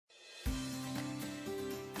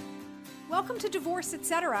Welcome to Divorce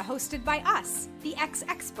Etc., hosted by us, the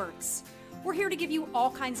ex-experts. We're here to give you all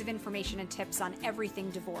kinds of information and tips on everything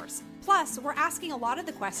divorce. Plus, we're asking a lot of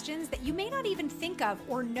the questions that you may not even think of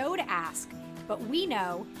or know to ask, but we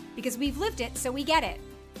know because we've lived it, so we get it.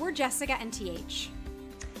 We're Jessica and TH.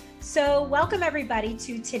 So welcome everybody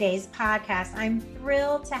to today's podcast. I'm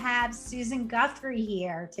thrilled to have Susan Guthrie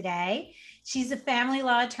here today. She's a family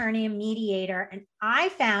law attorney and mediator, and I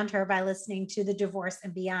found her by listening to the Divorce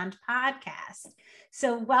and Beyond podcast.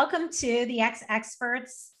 So welcome to the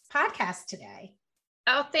Ex-Experts podcast today.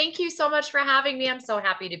 Oh, thank you so much for having me. I'm so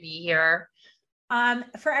happy to be here.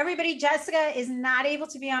 For everybody, Jessica is not able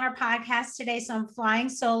to be on our podcast today, so I'm flying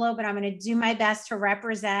solo, but I'm going to do my best to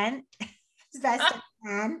represent as best I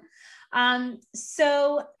can.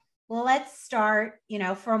 So let's start,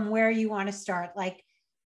 from where you want to start. Like,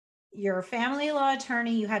 you're a family law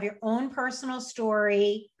attorney, you have your own personal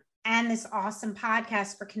story and this awesome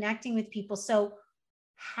podcast for connecting with people. So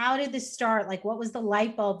how did this start? Like, what was the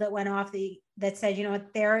light bulb that went off that said, you know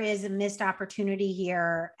what, there is a missed opportunity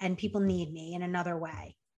here and people need me in another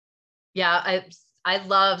way? Yeah, I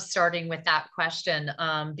love starting with that question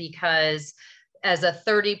because as a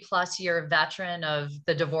 30 plus year veteran of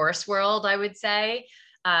the divorce world, I would say,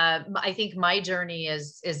 I think my journey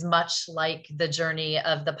is much like the journey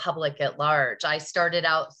of the public at large. I started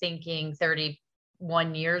out thinking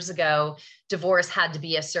 31 years ago, divorce had to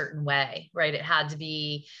be a certain way, right? It had to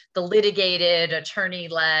be the litigated,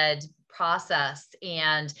 attorney-led process.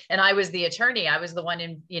 And I was the attorney. I was the one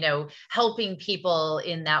in, helping people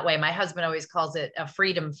in that way. My husband always calls it a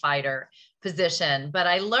freedom fighter position. But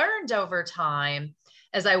I learned over time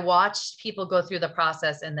as I watched people go through the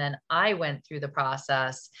process, and then I went through the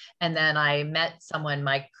process, and then I met someone,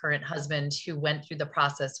 my current husband, who went through the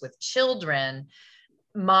process with children.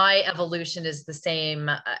 My evolution is the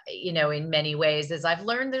same, in many ways, as I've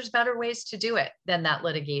learned there's better ways to do it than that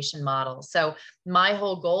litigation model. So my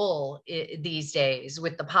whole goal these days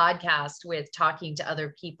with the podcast, with talking to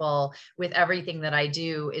other people, with everything that I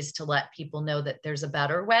do, is to let people know that there's a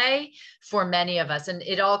better way for many of us. And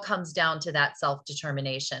it all comes down to that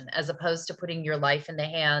self-determination, as opposed to putting your life in the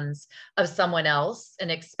hands of someone else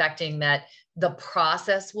and expecting that the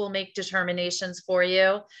process will make determinations for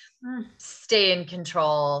you. Stay in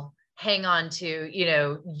control, hang on to,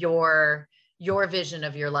 your vision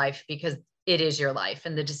of your life, because it is your life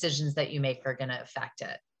and the decisions that you make are going to affect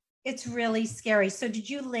it. It's really scary. So did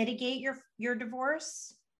you litigate your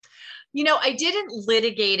divorce? I didn't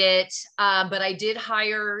litigate it, but I did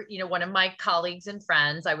hire, one of my colleagues and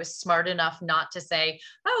friends. I was smart enough not to say,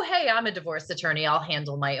 oh, hey, I'm a divorce attorney, I'll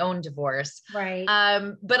handle my own divorce. Right.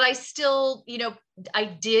 But I still, I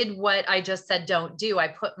did what I just said, don't do. I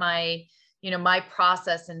put my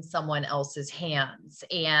process in someone else's hands,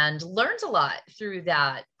 and learned a lot through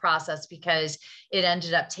that process, because it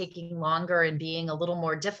ended up taking longer and being a little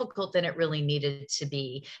more difficult than it really needed to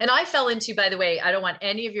be. And I fell into, by the way, I don't want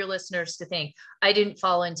any of your listeners to think I didn't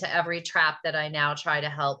fall into every trap that I now try to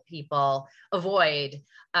help people avoid.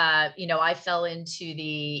 I fell into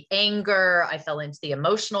the anger, I fell into the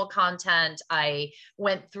emotional content. I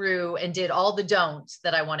went through and did all the don'ts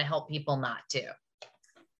that I want to help people not do.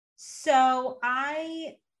 So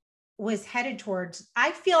I was headed towards,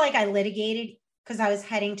 I feel like I litigated because I was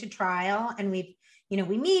heading to trial, and we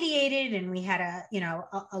mediated, and we had a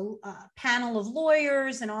panel of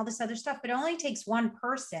lawyers and all this other stuff, but it only takes one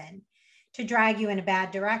person to drag you in a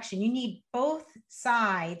bad direction. You need both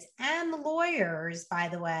sides and the lawyers, by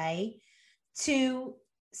the way, to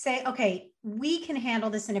say, okay, we can handle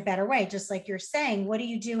this in a better way. Just like you're saying, what do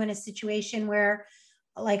you do in a situation where,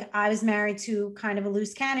 like, I was married to kind of a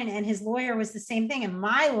loose cannon, and his lawyer was the same thing, and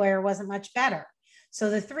my lawyer wasn't much better. So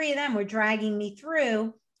the three of them were dragging me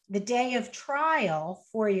through. The day of trial,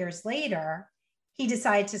 4 years later, he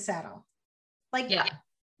decided to settle. Like, yeah.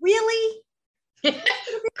 Really? Could have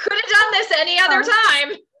done this any other time.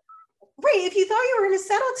 Right. If you thought you were going to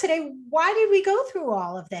settle today, why did we go through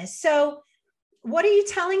all of this? So what are you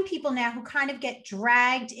telling people now who kind of get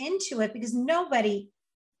dragged into it? Because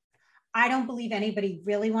I don't believe anybody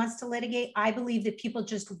really wants to litigate. I believe that people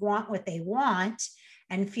just want what they want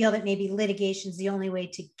and feel that maybe litigation is the only way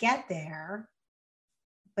to get there.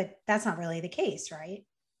 But that's not really the case, right?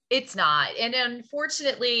 It's not. And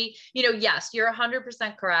unfortunately, yes, you're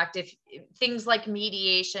 100% correct. If things like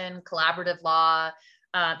mediation, collaborative law,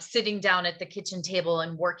 sitting down at the kitchen table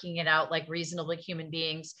and working it out like reasonable human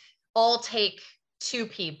beings, all take two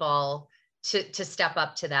people to step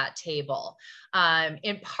up to that table.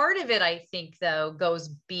 And part of it, I think, though, goes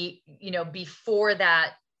before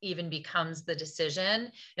that even becomes the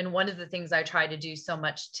decision. And one of the things I try to do so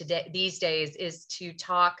much today, these days, is to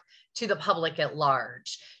talk to the public at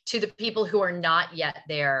large, to the people who are not yet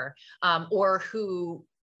there, or who,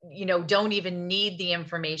 you know, don't even need the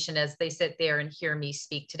information as they sit there and hear me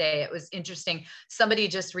speak today. It was interesting. Somebody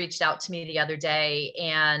just reached out to me the other day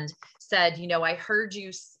and said, you know, I heard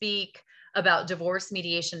you speak about divorce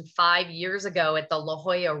mediation 5 years ago at the La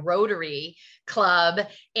Jolla Rotary Club.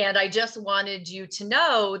 And I just wanted you to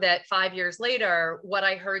know that 5 years later, what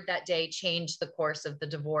I heard that day changed the course of the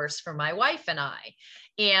divorce for my wife and I.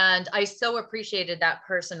 And I so appreciated that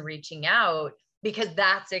person reaching out, because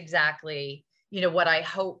that's exactly, you know, what I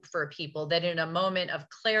hope for people, that in a moment of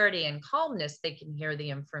clarity and calmness, they can hear the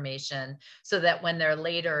information, so that when they're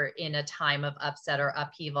later in a time of upset or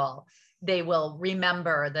upheaval, they will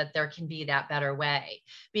remember that there can be that better way.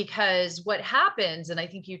 Because what happens, and I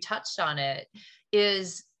think you touched on it,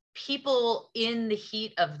 is people in the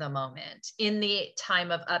heat of the moment, in the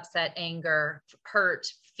time of upset, anger, hurt,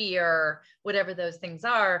 fear, whatever those things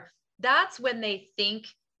are, that's when they think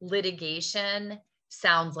litigation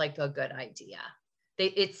sounds like a good idea.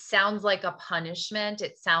 It sounds like a punishment.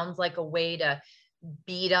 It sounds like a way to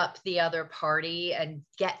beat up the other party and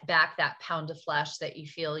get back that pound of flesh that you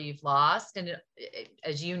feel you've lost. And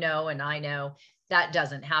as you know, and I know, that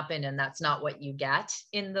doesn't happen, and that's not what you get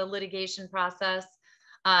in the litigation process.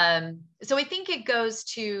 So I think it goes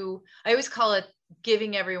to, I always call it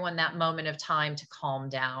giving everyone that moment of time to calm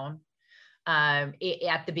down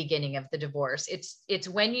at the beginning of the divorce. It's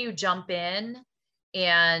when you jump in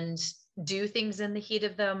and do things in the heat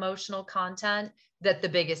of the emotional content that the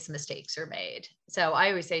biggest mistakes are made. So I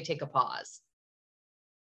always say, take a pause.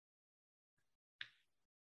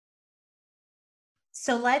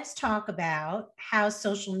 So let's talk about how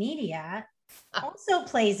social media also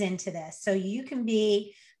plays into this. So you can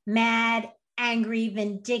be mad, angry,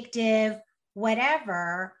 vindictive,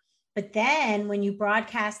 whatever, but then when you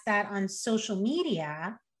broadcast that on social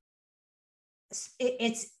media,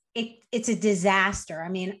 it's a disaster. I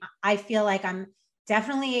mean, I feel like I'm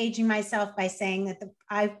definitely aging myself by saying that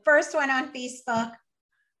I first went on Facebook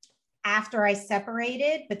after I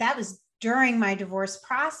separated, but that was during my divorce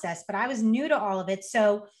process, but I was new to all of it.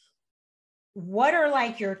 So what are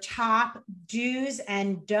like your top do's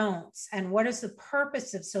and don'ts? And what is the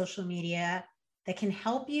purpose of social media that can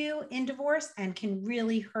help you in divorce and can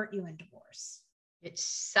really hurt you in divorce? It's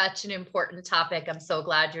such an important topic. I'm so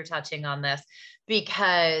glad you're touching on this,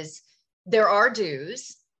 because there are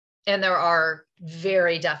do's and there are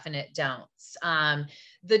very definite don'ts.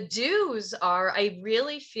 The do's are, I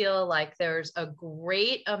really feel like there's a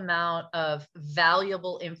great amount of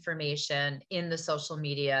valuable information in the social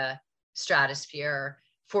media stratosphere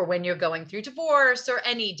for when you're going through divorce or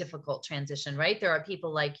any difficult transition, right? There are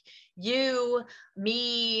people like you,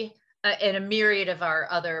 me, and a myriad of our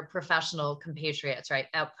other professional compatriots, right,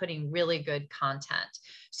 out putting really good content.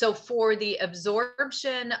 So for the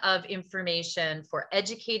absorption of information, for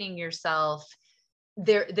educating yourself,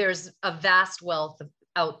 there's a vast wealth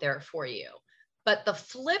out there for you. But the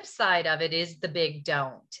flip side of it is the big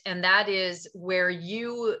don't. And that is where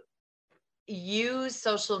you use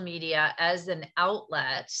social media as an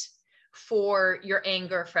outlet for your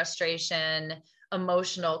anger, frustration,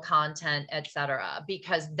 emotional content, etc.,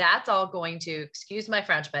 because that's all going to, excuse my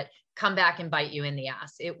French, but come back and bite you in the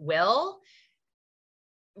ass. It will,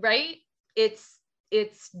 right? It's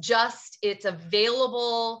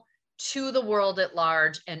available to the world at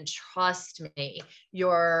large. And trust me,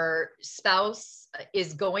 your spouse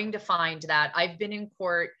is going to find that. I've been in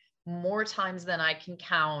court more times than I can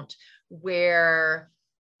count where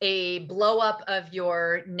a blow up of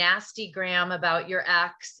your nasty gram about your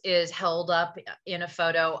ex is held up in a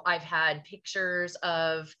photo. I've had pictures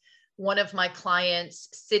of one of my clients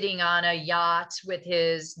sitting on a yacht with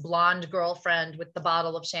his blonde girlfriend with the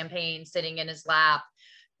bottle of champagne sitting in his lap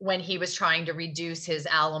when he was trying to reduce his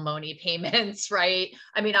alimony payments, right?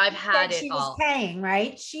 I mean, I've had it all. She was paying,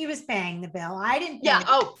 right? She was paying the bill. I didn't pay. Yeah.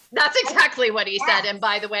 Oh, that's exactly what he said. And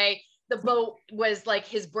by the way, the boat was like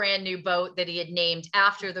his brand new boat that he had named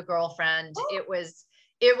after the girlfriend. Oh.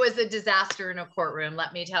 It was a disaster in a courtroom.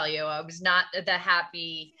 Let me tell you, I was not the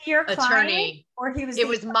happy attorney. Or he was. It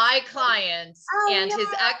was my client, and his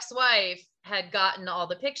ex-wife had gotten all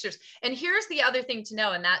the pictures. And here's the other thing to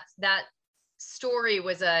know, and that story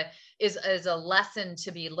is a lesson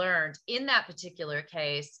to be learned. In that particular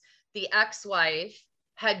case, the ex-wife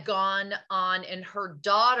had gone on and her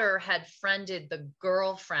daughter had friended the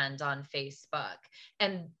girlfriend on Facebook.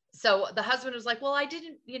 And so the husband was like, well, I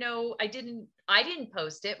didn't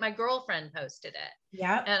post it. My girlfriend posted it.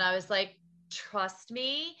 Yeah. And I was like, trust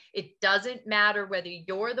me, it doesn't matter whether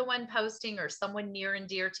you're the one posting or someone near and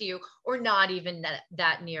dear to you, or not even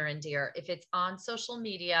that near and dear. If it's on social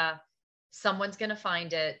media, someone's going to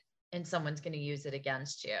find it and someone's going to use it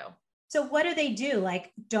against you. So what do they do?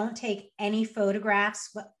 Like, don't take any photographs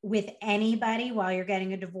with anybody while you're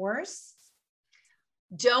getting a divorce?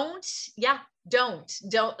 Don't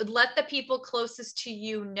let the people closest to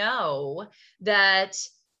you know that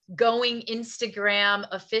going Instagram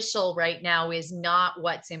official right now is not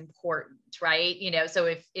what's important, right?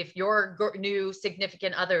 So if your new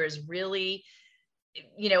significant other is really,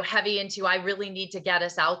 heavy into, I really need to get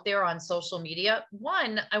us out there on social media.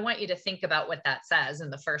 One, I want you to think about what that says in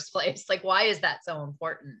the first place. Like, why is that so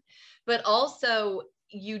important? But also,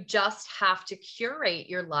 you just have to curate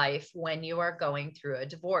your life when you are going through a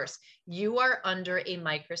divorce. You are under a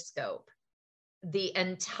microscope the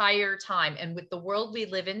entire time. And with the world we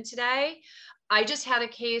live in today, I just had a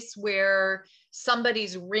case where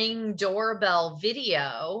somebody's Ring doorbell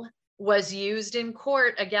video was used in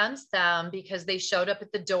court against them because they showed up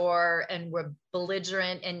at the door and were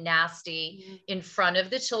belligerent and nasty in front of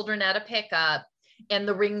the children at a pickup. And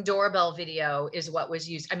the Ring doorbell video is what was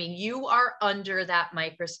used. I mean, you are under that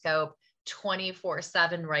microscope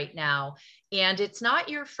 24/7 right now. And it's not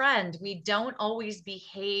your friend. We don't always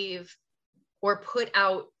behave or put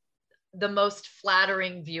out the most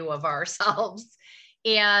flattering view of ourselves.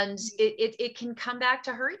 And it can come back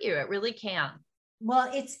to hurt you. It really can.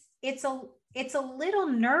 Well, it's a little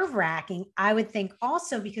nerve-wracking, I would think,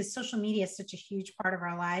 also because social media is such a huge part of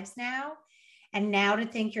our lives now. And now to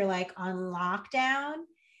think you're like on lockdown,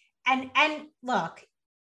 and look,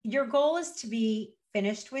 your goal is to be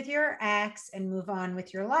finished with your ex and move on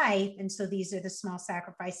with your life. And so these are the small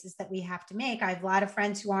sacrifices that we have to make. I have a lot of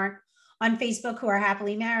friends who aren't on Facebook who are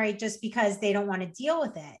happily married just because they don't want to deal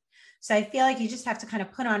with it. So I feel like you just have to kind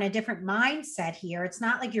of put on a different mindset here. It's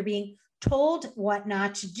not like you're being told what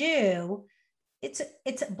not to do. It's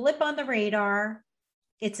a blip on the radar.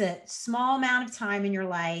 It's a small amount of time in your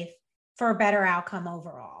life for a better outcome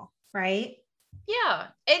overall, right? Yeah.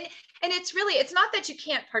 And it's not that you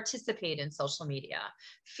can't participate in social media.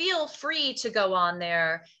 Feel free to go on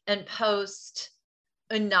there and post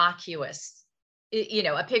innocuous,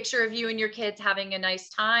 a picture of you and your kids having a nice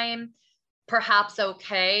time, perhaps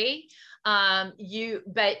okay.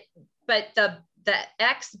 But the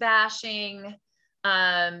ex bashing,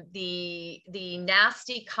 the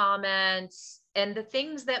nasty comments, and the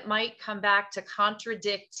things that might come back to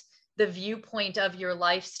contradict the viewpoint of your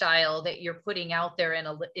lifestyle that you're putting out there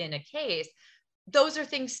in a case, those are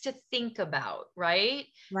things to think about, right?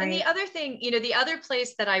 And the other thing, the other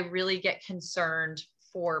place that I really get concerned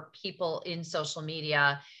for people in social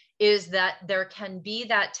media is that there can be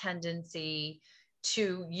that tendency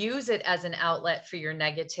to use it as an outlet for your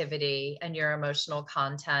negativity and your emotional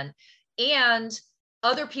content. And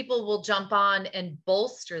other people will jump on and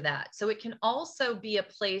bolster that. So it can also be a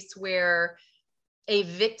place where a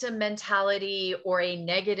victim mentality or a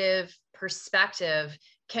negative perspective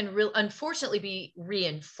can unfortunately be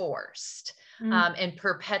reinforced and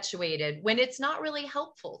perpetuated when it's not really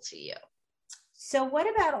helpful to you. So what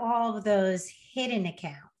about all of those hidden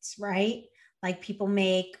accounts, right? Like people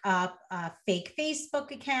make up a fake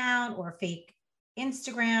Facebook account or fake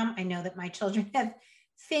Instagram. I know that my children have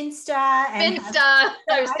Finsta. I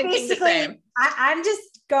was thinking the same. I'm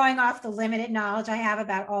just going off the limited knowledge I have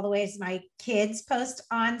about all the ways my kids post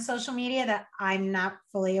on social media that I'm not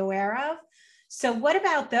fully aware of. So what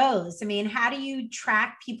about those? I mean, how do you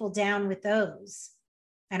track people down with those?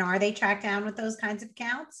 And are they tracked down with those kinds of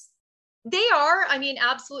accounts? They are. I mean,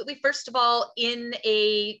 absolutely. First of all, in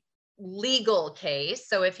a legal case,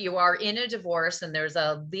 so if you are in a divorce and there's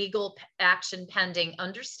a legal action pending,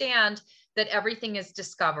 understand that everything is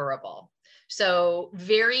discoverable. So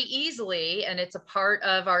very easily, and it's a part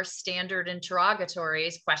of our standard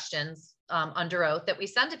interrogatories questions under oath that we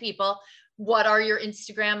send to people. What are your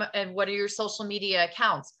Instagram and what are your social media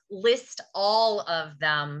accounts? List all of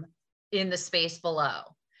them in the space below.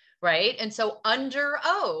 Right. And so under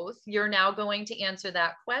oath, you're now going to answer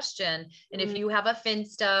that question. And if you have a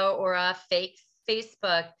Finsta or a fake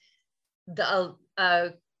Facebook,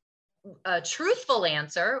 a truthful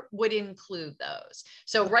answer would include those.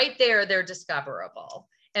 So right there, they're discoverable.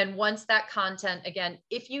 And once that content, again,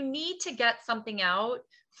 if you need to get something out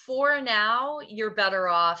for now, you're better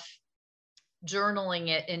off journaling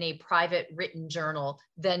it in a private written journal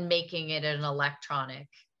than making it an electronic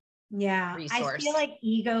resource. I feel like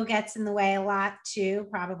ego gets in the way a lot too,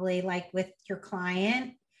 probably like with your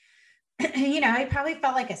client. He probably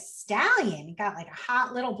felt like a stallion. He got like a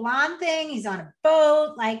hot little blonde thing. He's on a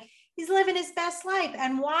boat, like he's living his best life.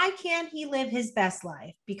 And why can't he live his best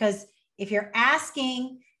life? Because if you're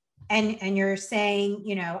asking and you're saying,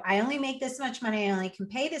 I only make this much money, I only can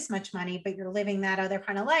pay this much money, but you're living that other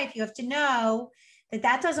kind of life, you have to know that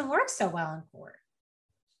that doesn't work so well in court.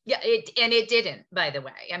 Yeah, it didn't, by the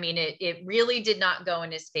way. I mean, it really did not go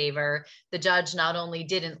in his favor. The judge not only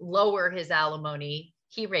didn't lower his alimony,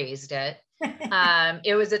 he raised it.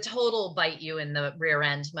 It was a total bite you in the rear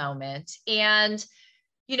end moment. And,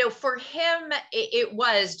 for him, it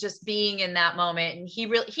was just being in that moment. And he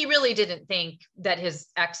really didn't think that his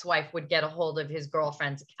ex-wife would get a hold of his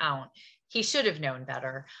girlfriend's account. He should have known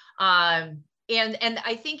better. And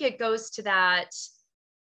I think it goes to that,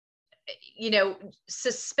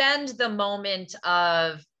 suspend the moment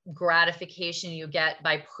of gratification you get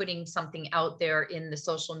by putting something out there in the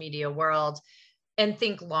social media world, and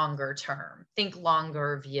think longer term, think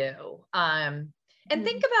longer view. And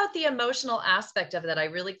think about the emotional aspect of that. I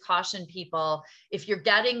really caution people, if you're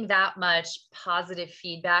getting that much positive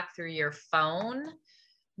feedback through your phone,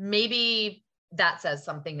 maybe that says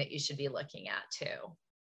something that you should be looking at too.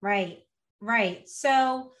 Right.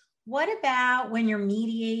 So what about when you're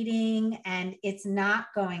mediating and it's not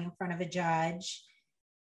going in front of a judge?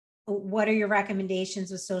 What are your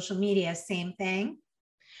recommendations with social media? Same thing?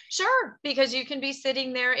 Sure, because you can be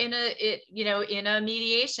sitting there in a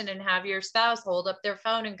mediation and have your spouse hold up their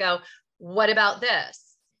phone and go, what about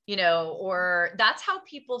this? Or that's how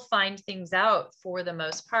people find things out for the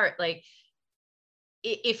most part. Like,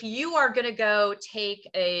 if you are going to go take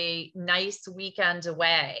a nice weekend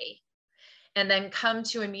away and then come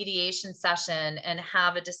to a mediation session and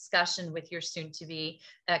have a discussion with your soon-to-be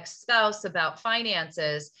ex-spouse about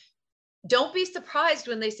finances, don't be surprised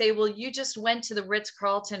when they say, well, you just went to the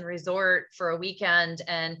Ritz-Carlton resort for a weekend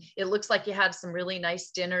and it looks like you had some really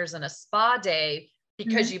nice dinners and a spa day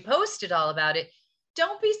because you posted all about it.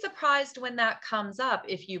 Don't be surprised when that comes up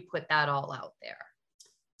if you put that all out there.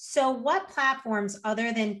 So what platforms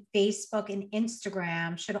other than Facebook and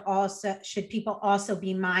Instagram should people also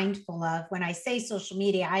be mindful of? When I say social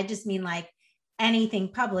media, I just mean like anything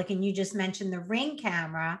public. And you just mentioned the Ring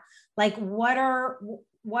camera. Like, what are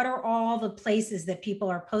all the places that people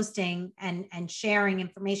are posting and sharing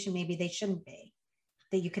information maybe they shouldn't be,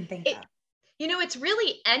 that you can think of? It's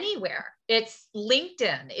really anywhere. It's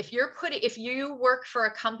LinkedIn. If you work for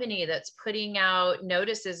a company that's putting out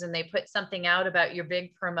notices and they put something out about your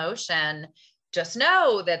big promotion, just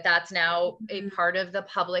know that that's now a part of the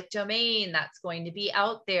public domain that's going to be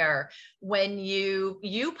out there. When you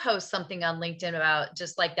post something on LinkedIn about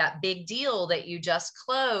just like that big deal that you just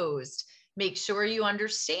closed, make sure you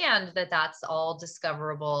understand that that's all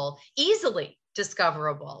easily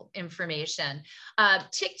discoverable information.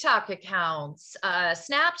 TikTok accounts,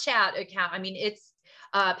 Snapchat account. I mean, it's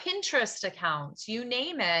Pinterest accounts, you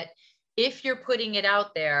name it. If you're putting it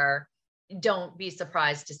out there, don't be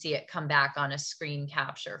surprised to see it come back on a screen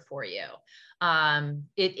capture for you.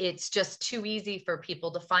 It's just too easy for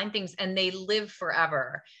people to find things, and they live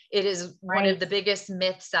forever. It is one of the biggest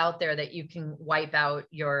myths out there that you can wipe out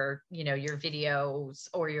your videos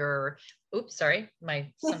or your, oops, sorry,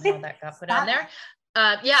 somehow that got put on there.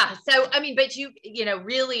 Yeah. So, I mean, but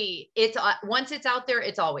really it's, once it's out there,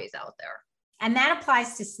 it's always out there. And that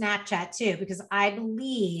applies to Snapchat too, because I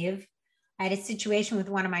believe I had a situation with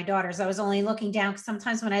one of my daughters. I was only looking down because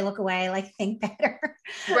sometimes when I look away, I think better.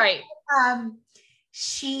 Right.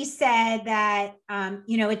 She said that,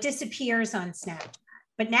 it disappears on Snapchat,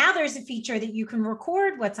 but now there's a feature that you can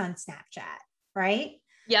record what's on Snapchat, right?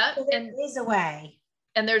 Yeah. So there is a way.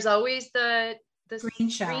 And there's always the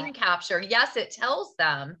screenshot. Screen capture. Yes, it tells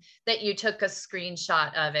them that you took a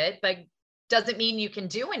screenshot of it, but doesn't mean you can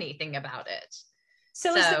do anything about it.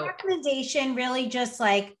 So is the recommendation really just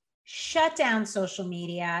like shut down social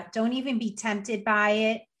media? Don't even be tempted by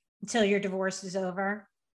it until your divorce is over?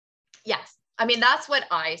 Yes. I mean, that's what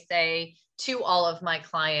I say to all of my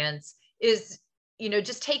clients is,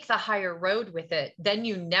 just take the higher road with it. Then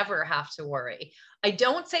you never have to worry. I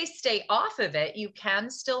don't say stay off of it. You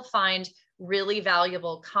can still find really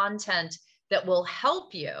valuable content that will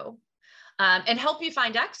help you and help you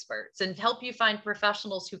find experts and help you find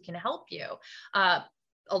professionals who can help you. A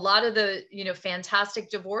lot of the,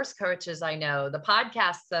 fantastic divorce coaches I know, the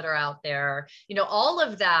podcasts that are out there, all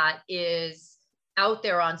of that is out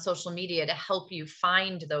there on social media to help you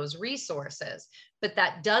find those resources. But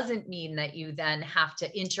that doesn't mean that you then have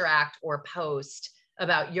to interact or post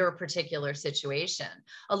about your particular situation.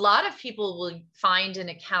 A lot of people will find an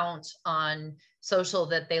account on social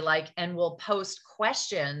that they like and will post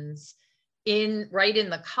questions right in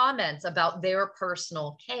the comments about their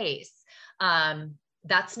personal case.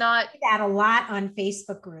 That's not that a lot on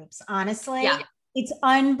Facebook groups, honestly. Yeah. It's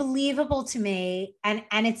unbelievable to me. And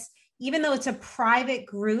it's, even though it's a private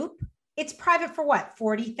group, it's private for what,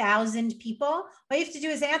 40,000 people? All you have to do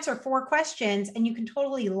is answer 4 questions, and you can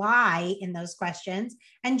totally lie in those questions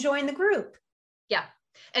and join the group. Yeah.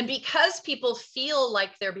 And because people feel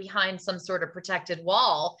like they're behind some sort of protected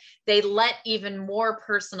wall, they let even more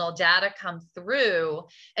personal data come through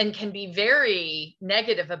and can be very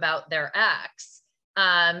negative about their ex.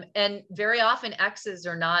 And very often exes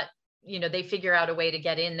are not, they figure out a way to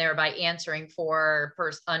get in there by answering 4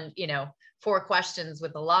 questions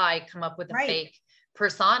with a lie, come up with a fake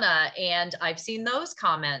persona. And I've seen those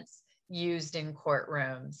comments used in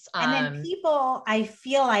courtrooms. And then people, I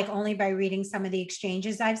feel like, only by reading some of the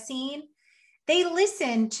exchanges I've seen, they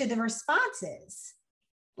listen to the responses.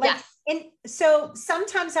 Yes. And so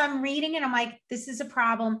sometimes I'm reading and I'm like, this is a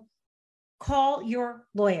problem. Call your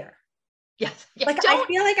lawyer. Yes. I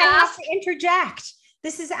feel like I have to interject.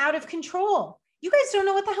 This is out of control. You guys don't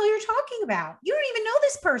know what the hell you're talking about. You don't even know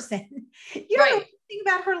this person. You don't know anything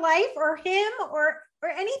about her life or him or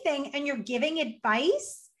anything. And you're giving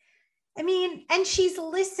advice. I mean, and she's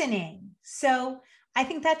listening. So I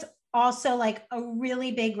think that's also like a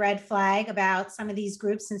really big red flag about some of these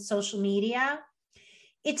groups in social media.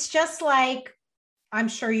 It's just like, I'm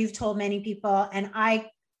sure you've told many people, and I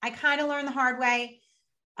kind of learned the hard way.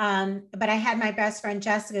 But I had my best friend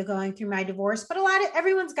Jessica going through my divorce, but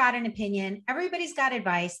everyone's got an opinion. Everybody's got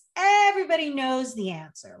advice. Everybody knows the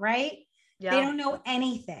answer, right? Yeah. They don't know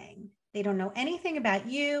anything. They don't know anything about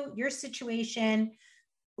you, your situation,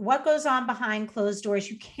 what goes on behind closed doors.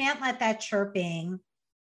 You can't let that chirping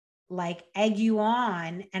like egg you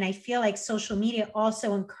on. And I feel like social media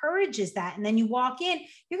also encourages that. And then you walk in,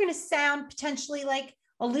 you're going to sound potentially like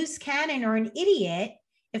a loose cannon or an idiot.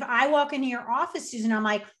 If I walk into your office, Susan, I'm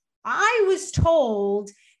like, I was told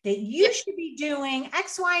that you should be doing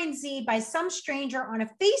X, Y, and Z by some stranger on a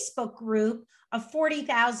Facebook group of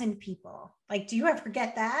 40,000 people. Like, do you ever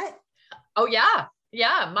get that? Oh, yeah.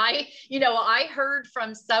 Yeah. I heard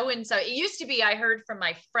from so-and-so. It used to be, I heard from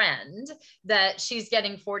my friend that she's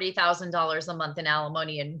getting $40,000 a month in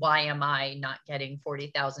alimony. And why am I not getting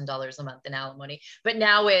 $40,000 a month in alimony? But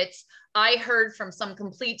now I heard from some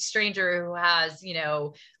complete stranger who has, I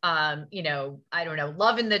don't know,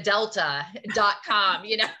 loveinthedelta.com,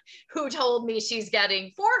 who told me she's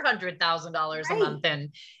getting $400,000 a month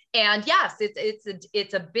and yes,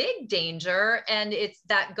 it's a big danger. And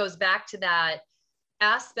that goes back to that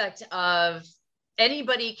aspect of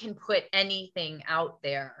anybody can put anything out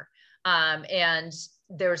there. And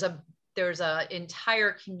there's a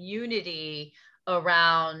entire community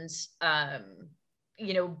around,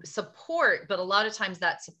 support, but a lot of times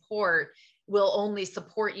that support will only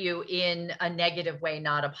support you in a negative way,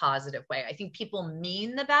 not a positive way. I think people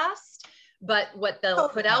mean the best, but what they'll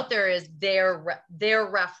put out there is their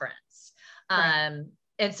reference. Right.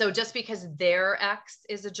 And so just because their ex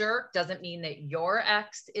is a jerk doesn't mean that your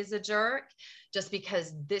ex is a jerk. Just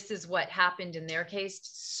because this is what happened in their case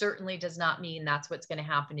certainly does not mean that's what's going to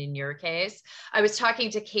happen in your case. I was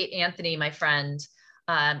talking to Kate Anthony, my friend,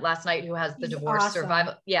 last night, who has the divorce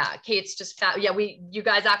survival. Yeah. Kate's just you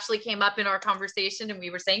guys actually came up in our conversation and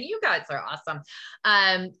we were saying, you guys are awesome.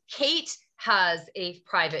 Kate has a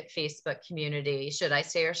private Facebook community. Should I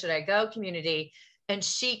stay or should I go community? And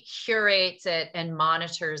she curates it and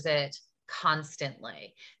monitors it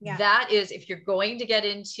constantly. Yeah. That is, if you're going to get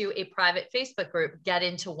into a private Facebook group, get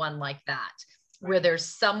into one like that, where there's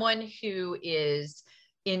someone who is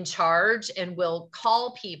in charge and will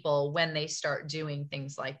call people when they start doing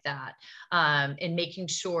things like that. And making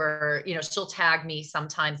sure, she'll tag me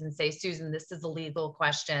sometimes and say, Susan, this is a legal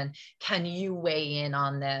question. Can you weigh in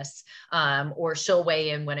on this? Or she'll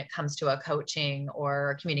weigh in when it comes to a coaching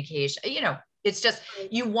or communication, it's just,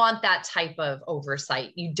 you want that type of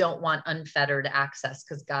oversight. You don't want unfettered access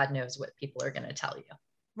because God knows what people are going to tell you.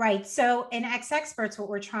 Right. So in Ex Experts, what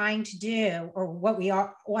we're trying to do, or what we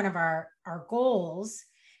are, one of our goals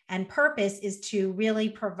and purpose is to really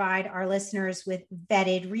provide our listeners with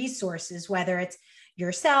vetted resources, whether it's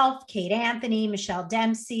yourself, Kate Anthony, Michelle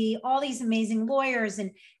Dempsey, all these amazing lawyers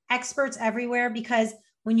and experts everywhere. Because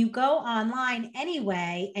when you go online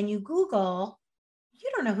anyway, and you Google, you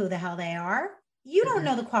don't know who the hell they are. You don't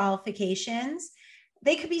know the qualifications.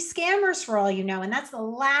 They could be scammers for all you know. And that's the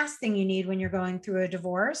last thing you need when you're going through a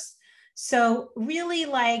divorce. So really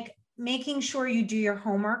making sure you do your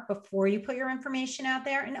homework before you put your information out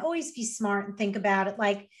there, and always be smart and think about it.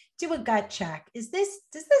 Like, do a gut check. Does this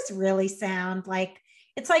really sound like,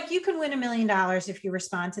 it's like you can win $1 million if you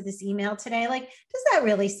respond to this email today. Like, does that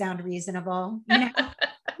really sound reasonable?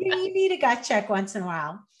 You need a gut check once in a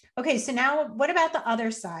while. Okay, so now what about the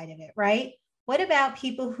other side of it, right? What about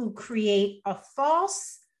people who create a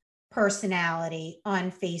false personality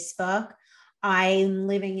on Facebook. I'm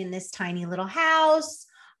living in this tiny little house.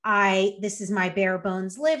 This is my bare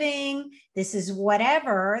bones living. This is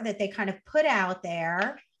whatever that they kind of put out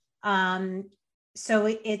there. So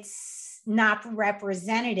it's not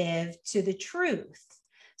representative to the truth.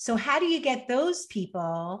 So how do you get those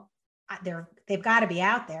people? They've got to be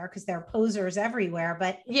out there because there are posers everywhere.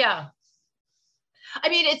 But yeah, I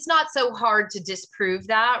mean, it's not so hard to disprove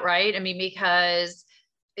that, right? I mean, because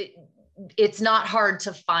it's not hard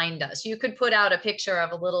to find us. You could put out a picture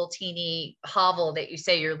of a little teeny hovel that you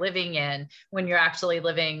say you're living in when you're actually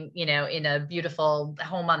living, you know, in a beautiful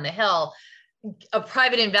home on the hill. A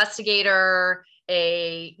private investigator,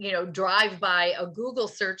 drive by, a Google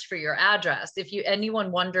search for your address. If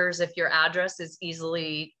anyone wonders if your address is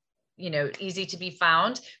easy to be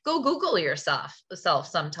found, go Google yourself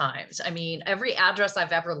sometimes. I mean, every address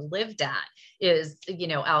I've ever lived at is,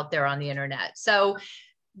 out there on the internet. So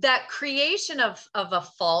that creation of a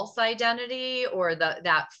false identity or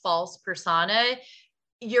that false persona,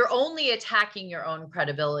 you're only attacking your own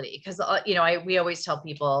credibility. Because, we always tell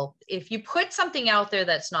people, if you put something out there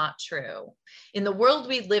that's not true, in the world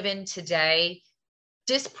we live in today,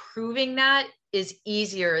 disproving that is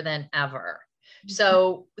easier than ever.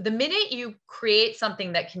 So the minute you create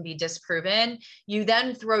something that can be disproven, you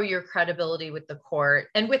then throw your credibility with the court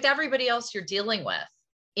and with everybody else you're dealing with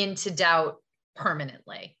into doubt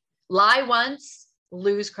permanently. Lie once,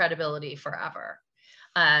 lose credibility forever.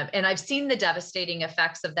 And I've seen the devastating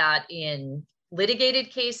effects of that in litigated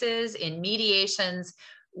cases, in mediations.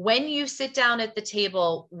 When you sit down at the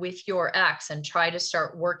table with your ex and try to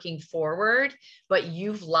start working forward, but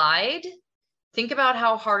you've lied, think about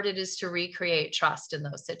how hard it is to recreate trust in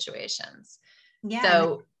those situations. Yeah.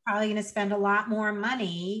 So probably going to spend a lot more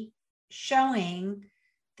money showing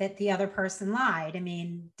that the other person lied. I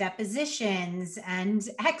mean, depositions and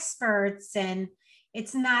experts, and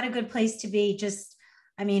it's not a good place to be.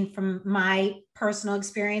 From my personal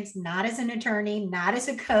experience, not as an attorney, not as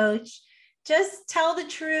a coach, just tell the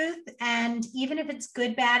truth. And even if it's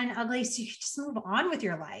good, bad, and ugly, so you can just move on with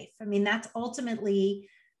your life. I mean, that's ultimately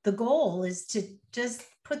the goal, is to just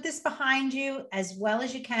put this behind you as well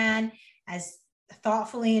as you can, as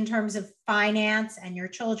thoughtfully in terms of finance and your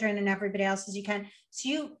children and everybody else as you can.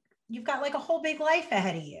 So you've got like a whole big life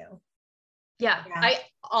ahead of you. Yeah. I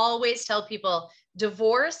always tell people,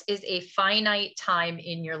 divorce is a finite time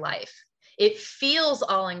in your life. It feels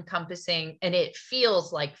all encompassing and it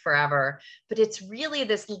feels like forever, but it's really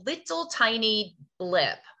this little tiny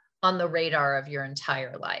blip on the radar of your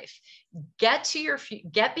entire life. Get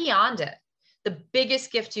beyond it. The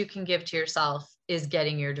biggest gift you can give to yourself is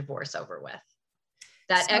getting your divorce over with.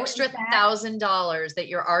 That extra $1,000 that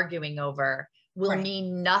you're arguing over will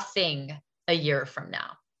mean nothing a year from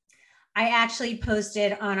now. I actually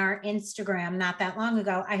posted on our Instagram not that long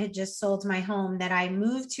ago. I had just sold my home that I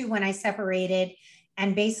moved to when I separated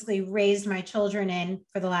and basically raised my children in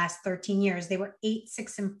for the last 13 years. They were 8,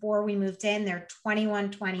 6, and 4. We moved in. They're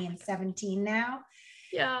 21, 20, and 17 now.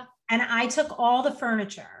 Yeah. And I took all the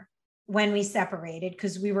furniture when we separated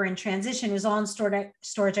because we were in transition. It was all in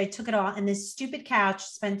storage. I took it all. And this stupid couch,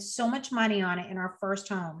 spent so much money on it in our first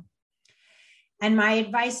home. And my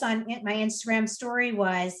advice on my Instagram story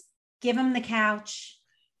was, give him the couch,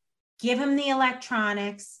 give him the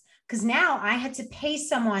electronics, because now I had to pay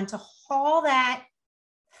someone to haul that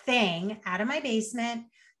thing out of my basement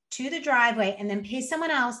to the driveway and then pay someone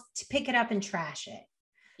else to pick it up and trash it.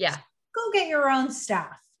 Yeah. So go get your own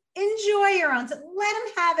stuff. Enjoy your own stuff. Let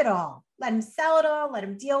him have it all. Let him sell it all. Let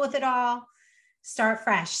him deal with it all. Start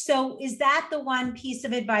fresh. So is that the one piece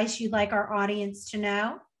of advice you'd like our audience to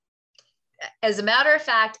know? As a matter of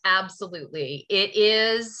fact, absolutely. It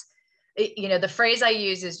is. The phrase I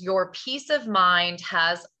use is, your peace of mind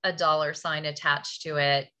has a $sign attached to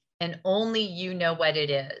it, and only you know what it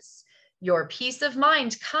is. Your peace of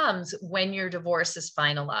mind comes when your divorce is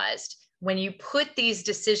finalized. When you put these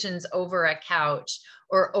decisions over a couch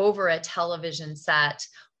or over a television set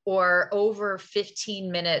or over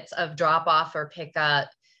 15 minutes of drop off or pickup,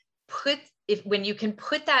 when you can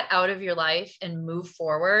put that out of your life and move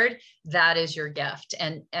forward, that is your gift.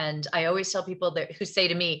 And I always tell people who say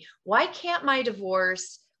to me, why can't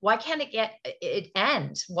it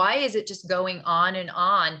end? Why is it just going on and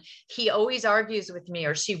on? He always argues with me,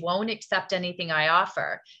 or she won't accept anything I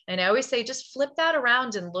offer. And I always say, just flip that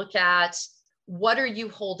around and look at, what are you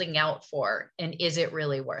holding out for? And is it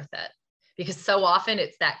really worth it? Because so often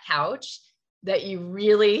it's that couch that you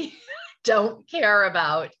really don't care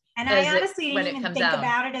about. And I honestly didn't even think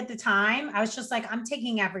about it at the time. I was just like, I'm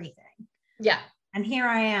taking everything. Yeah. And here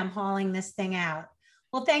I am hauling this thing out.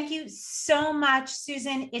 Well, thank you so much,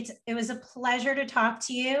 Susan. It was a pleasure to talk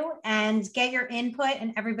to you and get your input.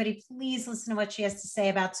 And everybody, please listen to what she has to say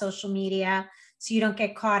about social media so you don't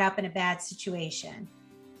get caught up in a bad situation.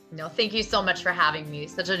 No, thank you so much for having me.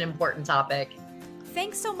 Such an important topic.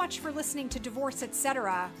 Thanks so much for listening to Divorce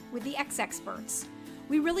Etc. with the Ex Experts.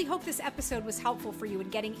 We really hope this episode was helpful for you in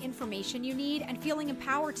getting information you need and feeling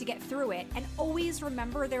empowered to get through it. And always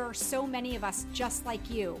remember, there are so many of us just like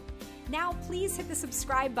you. Now, please hit the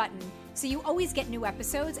subscribe button so you always get new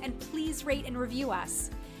episodes, and please rate and review us.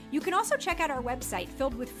 You can also check out our website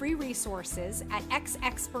filled with free resources at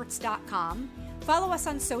xexperts.com. Follow us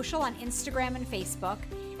on social on Instagram and Facebook,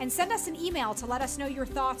 and send us an email to let us know your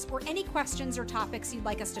thoughts or any questions or topics you'd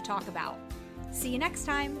like us to talk about. See you next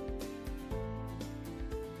time.